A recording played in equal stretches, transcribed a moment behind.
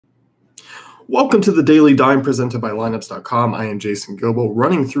Welcome to the Daily Dime presented by Lineups.com. I am Jason Gobo,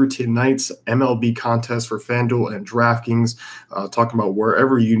 running through tonight's MLB contest for FanDuel and DraftKings, talking about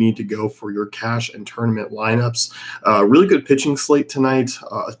wherever you need to go for your cash and tournament lineups. Really good pitching slate tonight,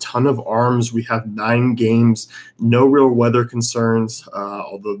 a ton of arms. We have 9 games, no real weather concerns,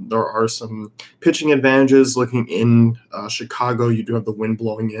 although there are some pitching advantages. Looking in Chicago, you do have the wind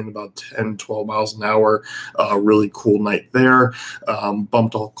blowing in about 10, 12 miles an hour. Really cool night there.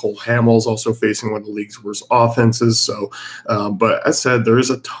 Bumped all Cole Hamels, also facing one of the league's worst offenses. But as said, there is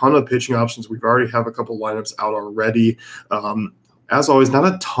a ton of pitching options. We've already have a couple lineups out already. As always, not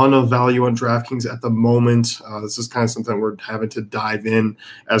a ton of value on DraftKings at the moment. This is kind of something we're having to dive in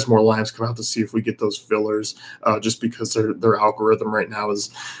as more lineups come out to see if we get those fillers, just because their algorithm right now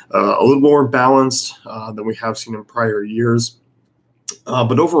is a little more balanced than we have seen in prior years.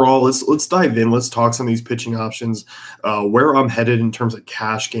 But overall, let's dive in. Let's talk some of these pitching options, where I'm headed in terms of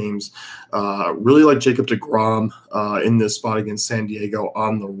cash games. Really like Jacob deGrom in this spot against San Diego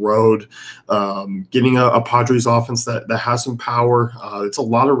on the road. Getting a Padres offense that has some power. It's a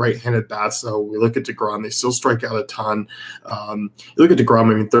lot of right-handed bats, though. We look at deGrom; they still strike out a ton. You look at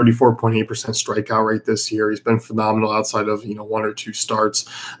deGrom; 34.8% strikeout rate this year. He's been phenomenal outside of 1 or 2 starts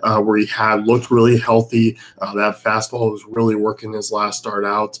where he had looked really healthy. That fastball was really working his last start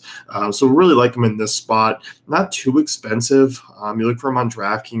out. So really like him in this spot. Not too expensive. You look for him on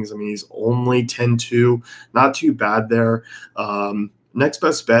DraftKings. He's only 10-2. Not too bad there. Next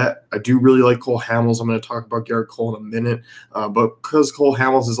best bet, I do really like Cole Hamels. I'm going to talk about Garrett Cole in a minute. But because Cole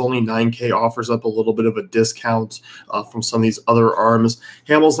Hamels is only $9K, offers up a little bit of a discount from some of these other arms.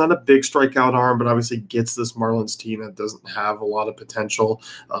 Hamels not a big strikeout arm, but obviously gets this Marlins team that doesn't have a lot of potential.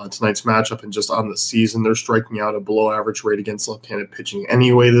 Tonight's matchup and just on the season, they're striking out a below average rate against left-handed pitching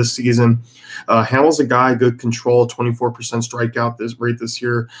anyway this season. Hamels a guy, good control, 24% strikeout rate this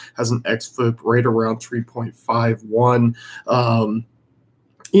year, has an xFIP rate around 3.51.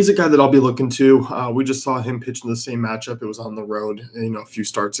 He's a guy that I'll be looking to. We just saw him pitch in the same matchup. It was on the road, a few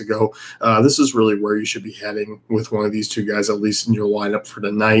starts ago. This is really where you should be heading with one of these two guys, at least in your lineup for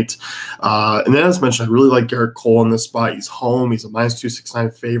tonight. And then, as mentioned, I really like Garrett Cole in this spot. He's home. He's a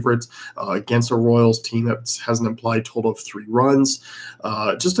 -269 favorite against a Royals team that has an implied total of 3 runs.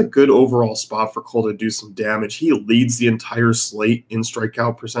 Just a good overall spot for Cole to do some damage. He leads the entire slate in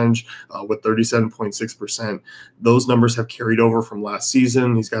strikeout percentage with 37.6%. Those numbers have carried over from last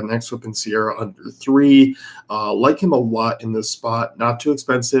season. He's got an xFIP in Sierra under 3. Like him a lot in this spot. Not too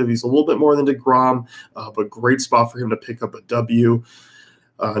expensive. He's a little bit more than deGrom, but great spot for him to pick up a W.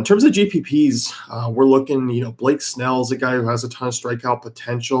 In terms of GPPs, we're looking, Blake Snell is a guy who has a ton of strikeout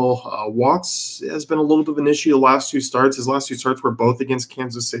potential. Walks has been a little bit of an issue the last 2 starts. His last 2 starts were both against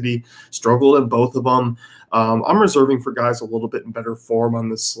Kansas City, struggled in both of them. I'm reserving for guys a little bit in better form on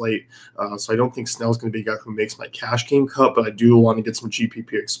this slate. So I don't think Snell's going to be a guy who makes my cash game cut, but I do want to get some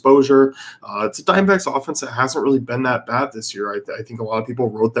GPP exposure. It's a Diamondbacks offense that hasn't really been that bad this year. I think a lot of people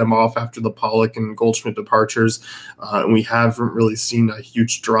wrote them off after the Pollock and Goldschmidt departures, and we haven't really seen a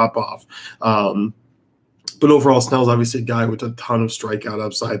huge drop-off. But overall, Snell's obviously a guy with a ton of strikeout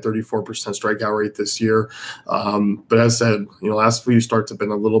upside, 34% strikeout rate this year. But as said, last few starts have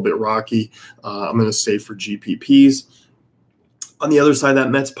been a little bit rocky. I'm going to save for GPPs. On the other side,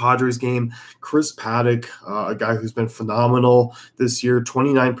 that Mets-Padres game, Chris Paddack, a guy who's been phenomenal this year,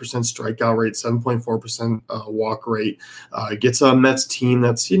 29% strikeout rate, 7.4% walk rate. Gets a Mets team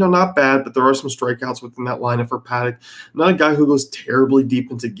that's, not bad, but there are some strikeouts within that lineup for Paddack. Not a guy who goes terribly deep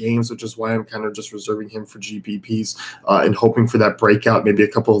into games, which is why I'm kind of just reserving him for GPPs and hoping for that breakout. Maybe a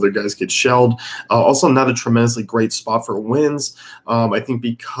couple other guys get shelled. Also, not a tremendously great spot for wins. I think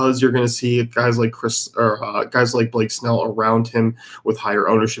because you're going to see guys like guys like Blake Snell around him with higher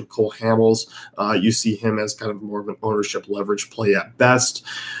ownership, Cole Hamels, you see him as kind of more of an ownership leverage play at best.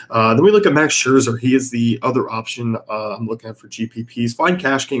 Then we look at Max Scherzer. He is the other option I'm looking at for GPPs. Fine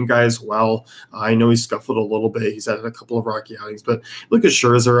cash game guy as well. I know he's scuffled a little bit. He's had a couple of rocky outings, but look at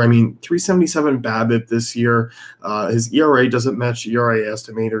Scherzer. 377 BABIP this year. His ERA doesn't match ERA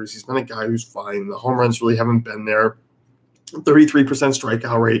estimators. He's been a guy who's fine. The home runs really haven't been there. 33%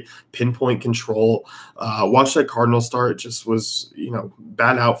 strikeout rate, pinpoint control. Watch that Cardinal start. It just was,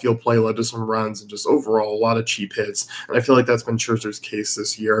 bad outfield play led to some runs and just overall a lot of cheap hits. And I feel like that's been Scherzer's case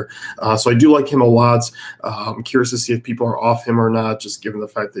this year. So I do like him a lot. I'm curious to see if people are off him or not, just given the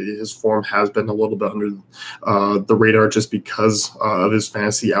fact that his form has been a little bit under the radar just because of his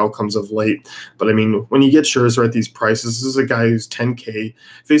fantasy outcomes of late. But when you get Scherzer at these prices, this is a guy who's 10K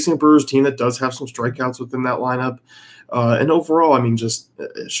facing a Brewers team that does have some strikeouts within that lineup. And overall, I mean, just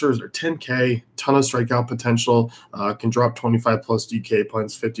sure, they're 10K, ton of strikeout potential, can drop 25 plus DK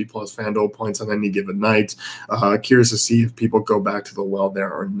points, 50 plus FanDuel points on any given night. Curious to see if people go back to the well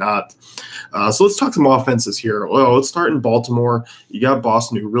there or not. So let's talk some offenses here. Well, let's start in Baltimore. You got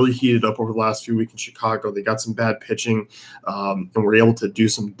Boston, who really heated up over the last few weeks in Chicago. They got some bad pitching, and were able to do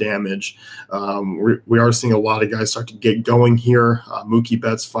some damage. We are seeing a lot of guys start to get going here. Mookie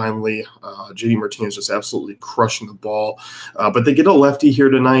Betts finally, JD Martinez just absolutely crushing the ball. But they get a lefty here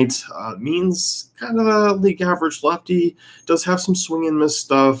tonight. Means kind of a league average lefty. Does have some swing and miss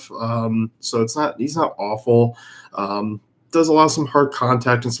stuff. So he's not awful. Does allow some hard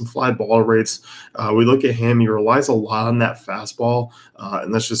contact and some fly ball rates. We look at him, he relies a lot on that fastball,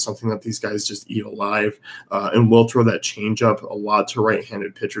 and that's just something that these guys just eat alive, and will throw that changeup a lot to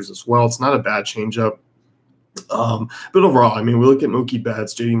right-handed pitchers as well. It's not a bad changeup. But overall, I mean, we look at Mookie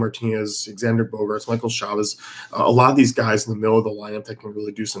Betts, JD Martinez, Xander Bogaerts, Michael Chavez, a lot of these guys in the middle of the lineup that can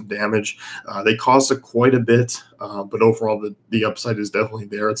really do some damage. They cost quite a bit, but overall, the upside is definitely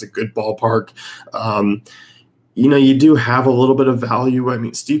there. It's a good ballpark. You do have a little bit of value. I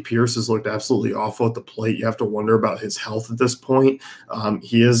mean, Steve Pearce has looked absolutely awful at the plate. You have to wonder about his health at this point.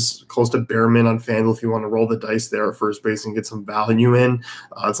 He is close to bare min on FanDuel if you want to roll the dice there at first base and get some value in.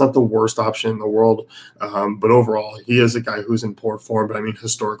 It's not the worst option in the world, but overall, he is a guy who's in poor form, but I mean,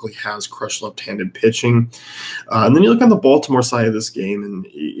 historically has crushed left-handed pitching. And then you look on the Baltimore side of this game, and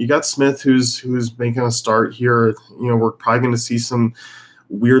you got Smith who's making a start here. We're probably going to see some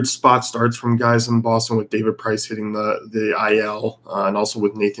weird spot starts from guys in Boston, with David Price hitting the IL, and also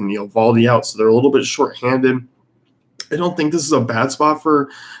with Nathan Eovaldi out. So they're a little bit shorthanded. I don't think this is a bad spot for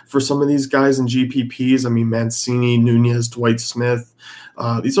some of these guys in GPPs. I mean, Mancini, Nunez, Dwight Smith.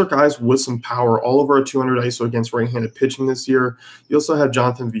 These are guys with some power, all over a 200 ISO against right-handed pitching this year. You also have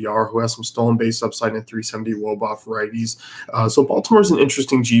Jonathan Villar, who has some stolen base upside and 370 Woba righties. So Baltimore's an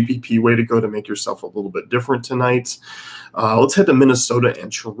interesting GPP way to go to make yourself a little bit different tonight. Let's head to Minnesota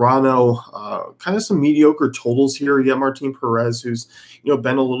and Toronto. Kind of some mediocre totals here. You got Martin Perez, who's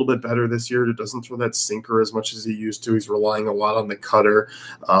been a little bit better this year. Who doesn't throw that sinker as much as he used to. He's relying a lot on the cutter,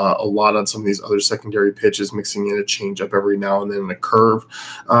 a lot on some of these other secondary pitches, mixing in a changeup every now and then and a curve.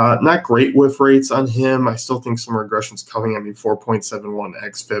 Not great whiff rates on him. I still think some regression's coming. I mean, 4.71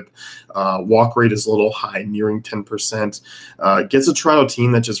 xFIP. Walk rate is a little high, nearing 10%. Gets a Toronto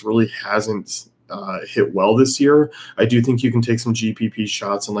team that just really hasn't hit well this year. I do think you can take some GPP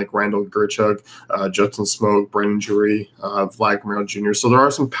shots on like Randall Grichuk, Justin Smoke, Brendan Drury, Vlad Guerrero Jr. So there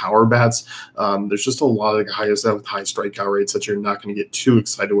are some power bats. There's just a lot of guys with high strikeout rates that you're not going to get too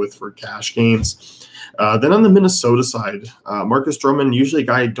excited with for cash games. Then on the Minnesota side, Marcus Stroman, usually a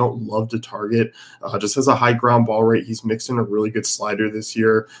guy I don't love to target, just has a high ground ball rate. He's mixed in a really good slider this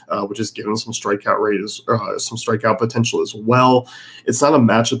year, which has given some strikeout some strikeout potential as well. It's not a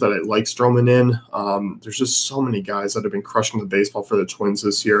matchup that I like Stroman in. There's just so many guys that have been crushing the baseball for the Twins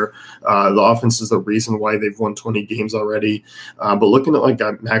this year. The offense is the reason why they've won 20 games already. But looking at like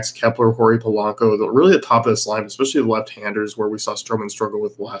Max Kepler, Jorge Polanco, really the top of this line, especially the left-handers where we saw Stroman struggle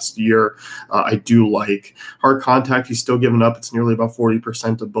with last year, I do like hard contact. He's still giving up. It's nearly about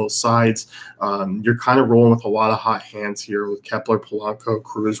 40% of both sides. You're kind of rolling with a lot of hot hands here with Kepler, Polanco,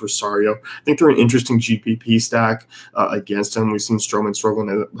 Cruz, Rosario. I think they're an interesting GPP stack against him. We've seen Stroman struggle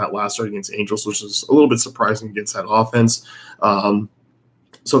in that last start against Angels, which is a little bit surprising against that offense.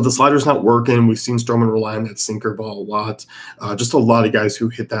 So if the slider's not working, we've seen Stroman rely on that sinker ball a lot. Just a lot of guys who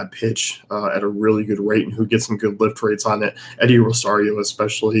hit that pitch at a really good rate and who get some good lift rates on it. Eddie Rosario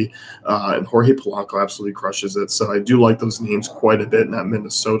especially, and Jorge Polanco absolutely crushes it. So I do like those names quite a bit in that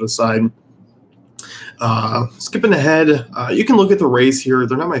Minnesota side. Skipping ahead, you can look at the Rays here.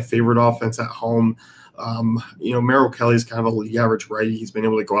 They're not my favorite offense at home. Merrill Kelly's kind of a league average righty. He's been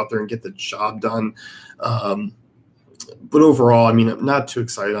able to go out there and get the job done. But overall, I mean, I'm not too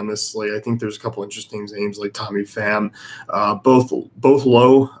excited on this slate. I think there's a couple interesting names like Tommy Pham. Both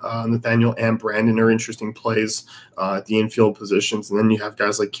low. Nathaniel and Brandon are interesting plays at the infield positions. And then you have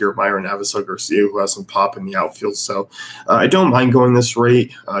guys like Kiermaier and Avisel Garcia who has some pop in the outfield. So I don't mind going this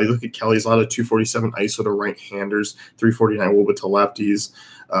rate. You look at Kelly's a lot of 247 ISO to right-handers, 349 Woba to lefties.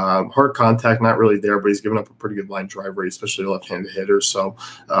 Hard contact, not really there, but he's given up a pretty good line drive rate, especially a left-handed hitter. So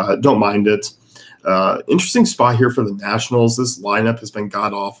don't mind it. Interesting spot here for the Nationals. This lineup has been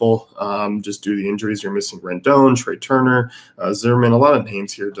god-awful just due to the injuries. You're missing Rendon, Trey Turner, Zimmerman, a lot of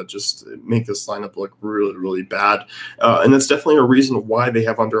names here that just make this lineup look really, really bad. And that's definitely a reason why they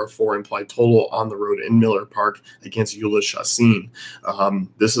have under a 4 implied total on the road in Miller Park against Jhoulys Chacín.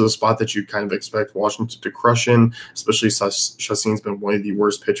 This is a spot that you kind of expect Washington to crush in, especially Chacín's been one of the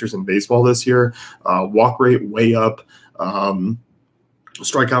worst pitchers in baseball this year. Walk rate way up.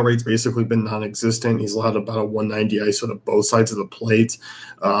 Strikeout rate's basically been non-existent. He's allowed about a 190 ISO to both sides of the plate.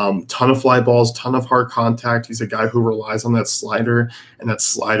 Ton of fly balls, ton of hard contact. He's a guy who relies on that slider, and that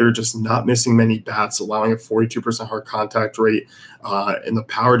slider just not missing many bats, allowing a 42% hard contact rate. And the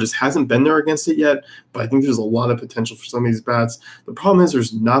power just hasn't been there against it yet, but I think there's a lot of potential for some of these bats. The problem is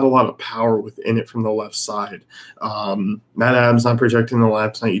there's not a lot of power within it from the left side. Matt Adams not projecting the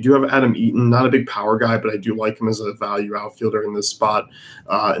lineup tonight. You do have Adam Eaton, not a big power guy, but I do like him as a value outfielder in this spot.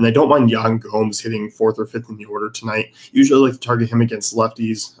 And I don't mind Yan Gomes hitting 4th or 5th in the order tonight. Usually I like to target him against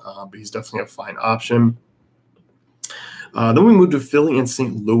lefties, but he's definitely a fine option. Then we move to Philly and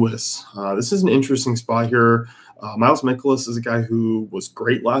St. Louis. This is an interesting spot here. Miles Mikolas is a guy who was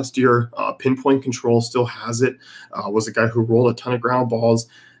great last year. Pinpoint control, still has it. Was a guy who rolled a ton of ground balls.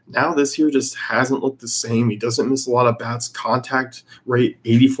 Now this year just hasn't looked the same. He doesn't miss a lot of bats. Contact rate,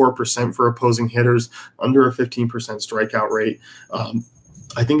 84% for opposing hitters, under a 15% strikeout rate.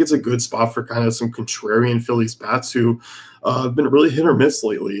 I think it's a good spot for kind of some contrarian Phillies bats who have been really hit or miss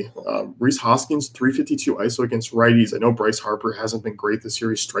lately. Rhys Hoskins, 352 ISO against righties. I know Bryce Harper hasn't been great this year.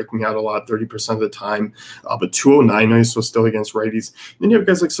 He's striking out a lot, 30% of the time, but 209 ISO still against righties. And then you have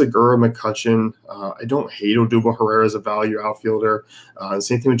guys like Segura, McCutchen. I don't hate Odubel Herrera as a value outfielder.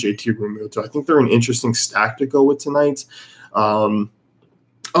 Same thing with JT Realmuto. I think they're an interesting stack to go with tonight. On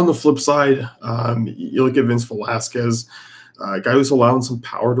the flip side, you look at Vince Velasquez. A guy who's allowing some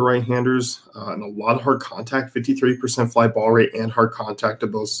power to right-handers and a lot of hard contact, 53% fly ball rate and hard contact to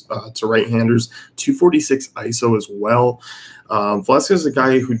both to right-handers, 246 ISO as well. Velasquez is a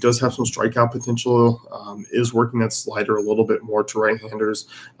guy who does have some strikeout potential, is working that slider a little bit more to right-handers,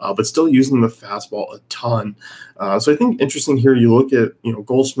 but still using the fastball a ton. So I think interesting here, you look at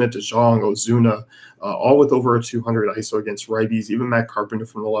Goldschmidt, DeJong, Ozuna, all with over a 200 ISO against righties. Even Matt Carpenter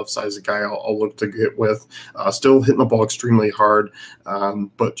from the left side is a guy I'll look to get with. Still hitting the ball extremely hard,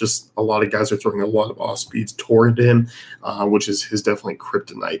 but just a lot of guys are throwing a lot of off speeds toward him, which is his definitely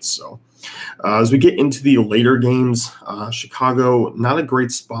kryptonite. So as we get into the later games, Chicago, not a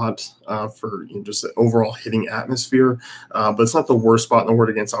great spot for just the overall hitting atmosphere, but it's not the worst spot in the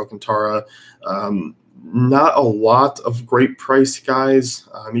world against Alcantara. Not a lot of great price guys.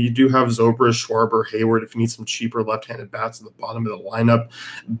 You do have Zobrist, Schwarber, Hayward if you need some cheaper left-handed bats at the bottom of the lineup.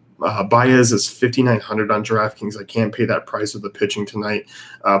 Baez is $5,900 on DraftKings. I can't pay that price with the pitching tonight.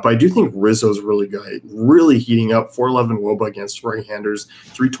 But I do think Rizzo's really good, really heating up. 411 WOBA against right-handers,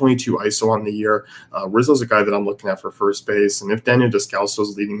 322 ISO on the year. Rizzo's a guy that I'm looking at for first base. And if Daniel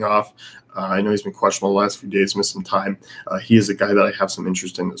Descalso's leading off, I know he's been questionable the last few days, missed some time. He is a guy that I have some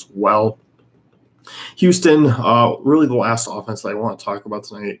interest in as well. Houston, really the last offense that I want to talk about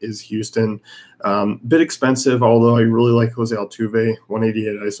tonight is Houston. Bit expensive, although I really like Jose Altuve,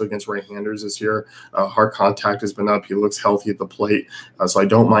 188 ISO against right-handers this year. Hard contact has been up. He looks healthy at the plate, so I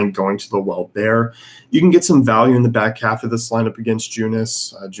don't mind going to the well there. You can get some value in the back half of this lineup against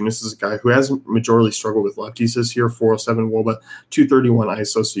Junis. Junis is a guy who has majorly struggled with lefties this year, 407 WOBA, 231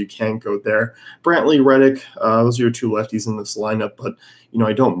 ISO, so you can go there. Brantley, Reddick, those are your two lefties in this lineup, but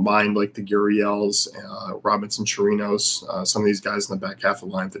I don't mind like the Gurriels, Robinson, Chirinos, some of these guys in the back half of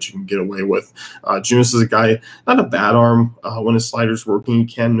the lineup that you can get away with. Junis is a guy, not a bad arm. When his slider's working, he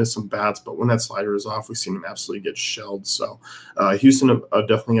can miss some bats, but when that slider is off, we've seen him absolutely get shelled. So Houston are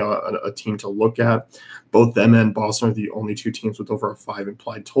definitely a team to look at. Both them and Boston are the only two teams with over a 5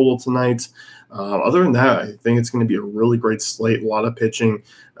 implied total tonight. Other than that, I think it's going to be a really great slate, a lot of pitching.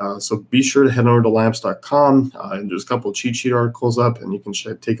 So be sure to head over to lamps.com. And there's a couple of cheat sheet articles up, and you can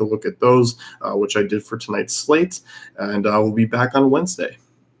take a look at those, which I did for tonight's slate. And we'll be back on Wednesday.